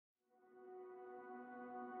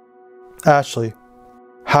Ashley,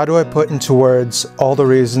 how do I put into words all the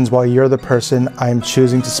reasons why you're the person I am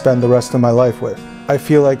choosing to spend the rest of my life with? I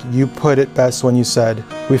feel like you put it best when you said,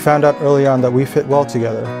 we found out early on that we fit well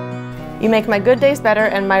together. You make my good days better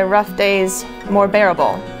and my rough days more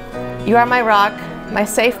bearable. You are my rock, my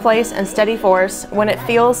safe place and steady force when it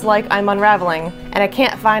feels like I'm unraveling and I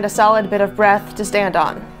can't find a solid bit of breath to stand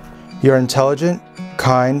on. You're intelligent,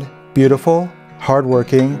 kind, beautiful,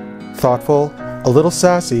 hardworking, thoughtful, a little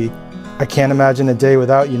sassy. I can't imagine a day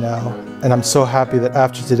without you now, and I'm so happy that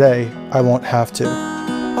after today, I won't have to.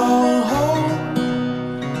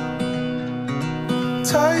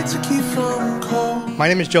 My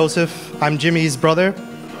name is Joseph. I'm Jimmy's brother.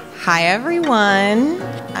 Hi everyone.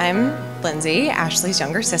 I'm Lindsay, Ashley's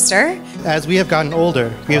younger sister. As we have gotten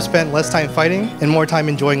older, we have spent less time fighting and more time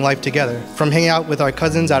enjoying life together. From hanging out with our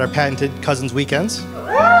cousins at our patented Cousins Weekends,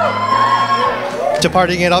 to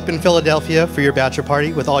partying it up in Philadelphia for your bachelor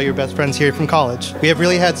party with all your best friends here from college. We have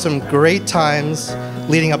really had some great times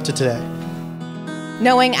leading up to today.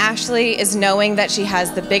 Knowing Ashley is knowing that she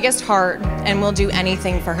has the biggest heart and will do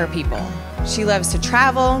anything for her people. She loves to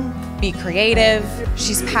travel, be creative,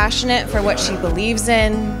 she's passionate for what she believes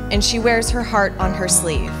in, and she wears her heart on her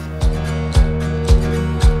sleeve.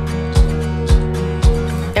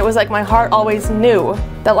 It was like my heart always knew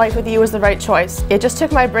that life with you was the right choice. It just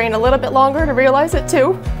took my brain a little bit longer to realize it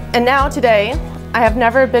too. And now, today, I have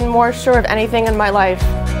never been more sure of anything in my life.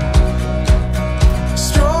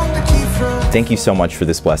 Thank you so much for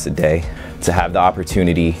this blessed day, to have the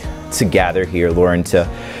opportunity to gather here, Lord, and to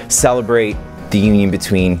celebrate the union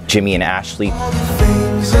between Jimmy and Ashley.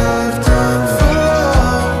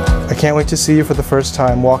 I can't wait to see you for the first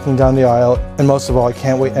time walking down the aisle, and most of all, I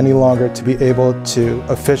can't wait any longer to be able to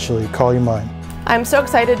officially call you mine. I'm so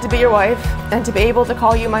excited to be your wife and to be able to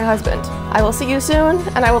call you my husband. I will see you soon,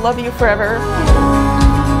 and I will love you forever.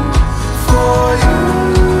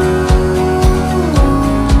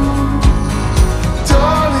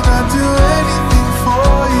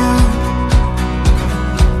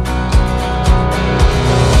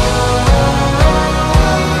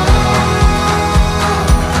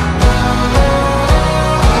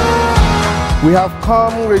 We have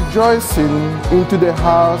come rejoicing into the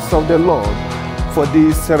house of the Lord for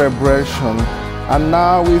this celebration. And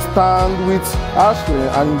now we stand with Ashley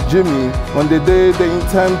and Jimmy on the day they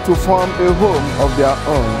intend to form a home of their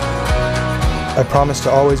own. I promise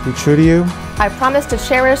to always be true to you. I promise to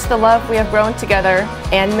cherish the love we have grown together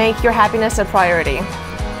and make your happiness a priority.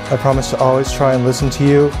 I promise to always try and listen to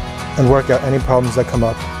you and work out any problems that come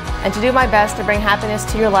up. And to do my best to bring happiness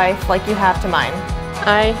to your life like you have to mine.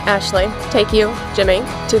 I, Ashley, take you, Jimmy,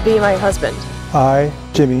 to be my husband. I,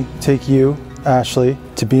 Jimmy, take you, Ashley,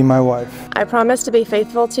 to be my wife. I promise to be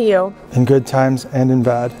faithful to you. In good times and in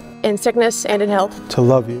bad. In sickness and in health. To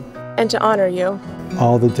love you. And to honor you.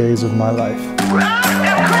 All the days of my life.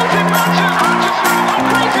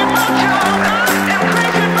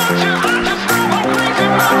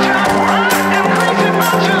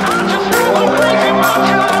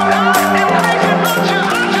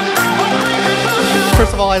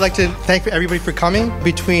 First of all, I'd like to thank everybody for coming.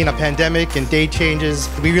 Between a pandemic and date changes,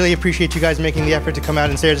 we really appreciate you guys making the effort to come out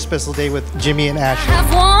and share this special day with Jimmy and Ashley.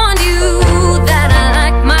 I've warned you that I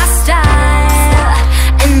like my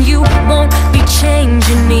style, and you won't be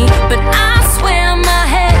changing me, but I swear my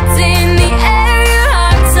head's in the air, your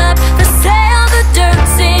heart's up for sale, the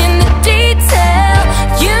dirt's in the detail.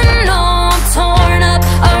 You know I'm torn up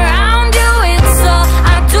around you, it's all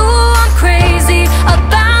I do, I'm crazy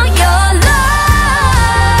about your love.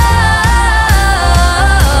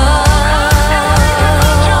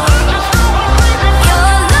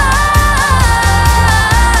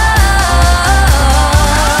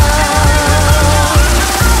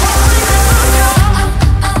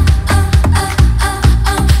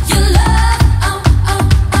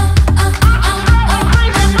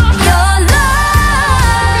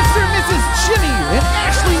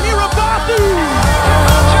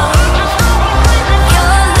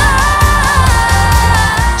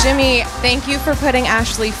 Thank you for putting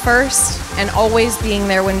Ashley first and always being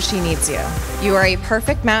there when she needs you. You are a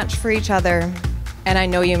perfect match for each other, and I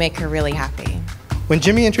know you make her really happy. When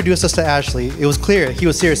Jimmy introduced us to Ashley, it was clear he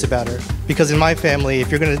was serious about her. Because in my family, if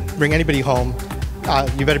you're going to bring anybody home,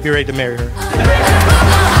 you better be ready to marry her.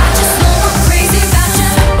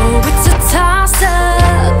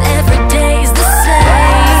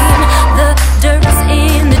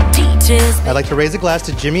 I'd like to raise a glass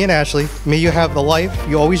to Jimmy and Ashley. May you have the life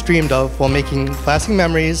you always dreamed of while making lasting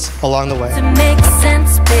memories along the way. To make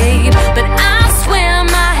sense, babe, but I swear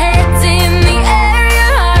my head's in the air,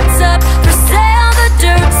 your heart's up for sale, the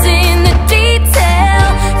dirt's in the detail.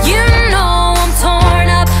 You know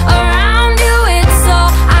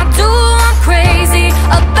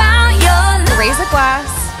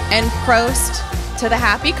roast to the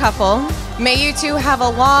happy couple. May you two have a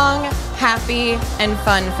long, happy, and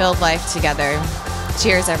fun-filled life together.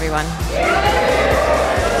 Cheers, everyone.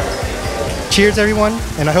 Cheers, everyone,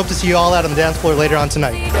 and I hope to see you all out on the dance floor later on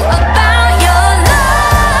tonight. About your love.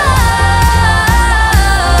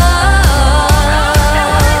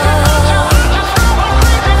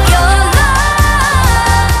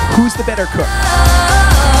 Who's the better cook?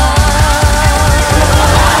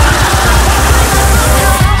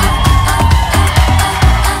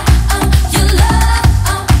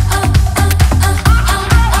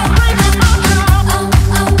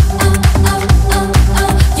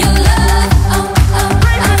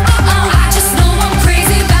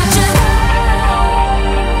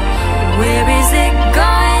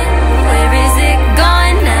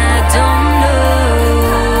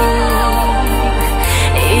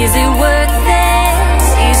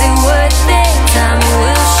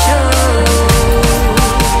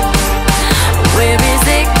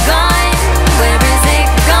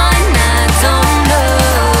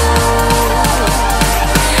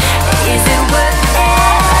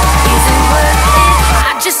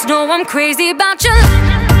 I'm crazy about you.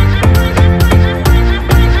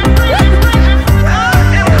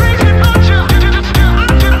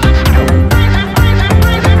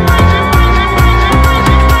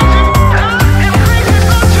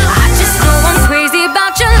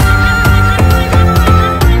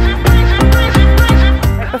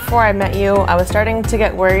 Before I met you, I was starting to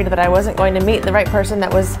get worried that I wasn't going to meet the right person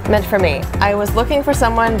that was meant for me. I was looking for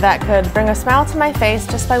someone that could bring a smile to my face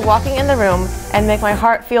just by walking in the room and make my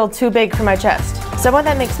heart feel too big for my chest. Someone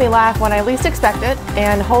that makes me laugh when I least expect it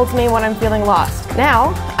and holds me when I'm feeling lost.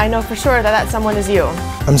 Now, I know for sure that someone is you.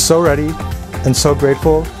 I'm so ready and so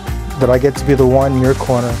grateful that I get to be the one in your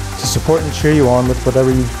corner to support and cheer you on with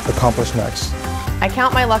whatever you accomplish next. I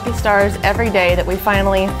count my lucky stars every day that we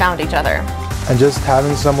finally found each other. And just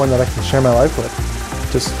having someone that I can share my life with,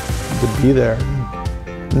 just to be there,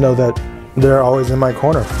 know that they're always in my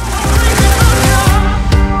corner.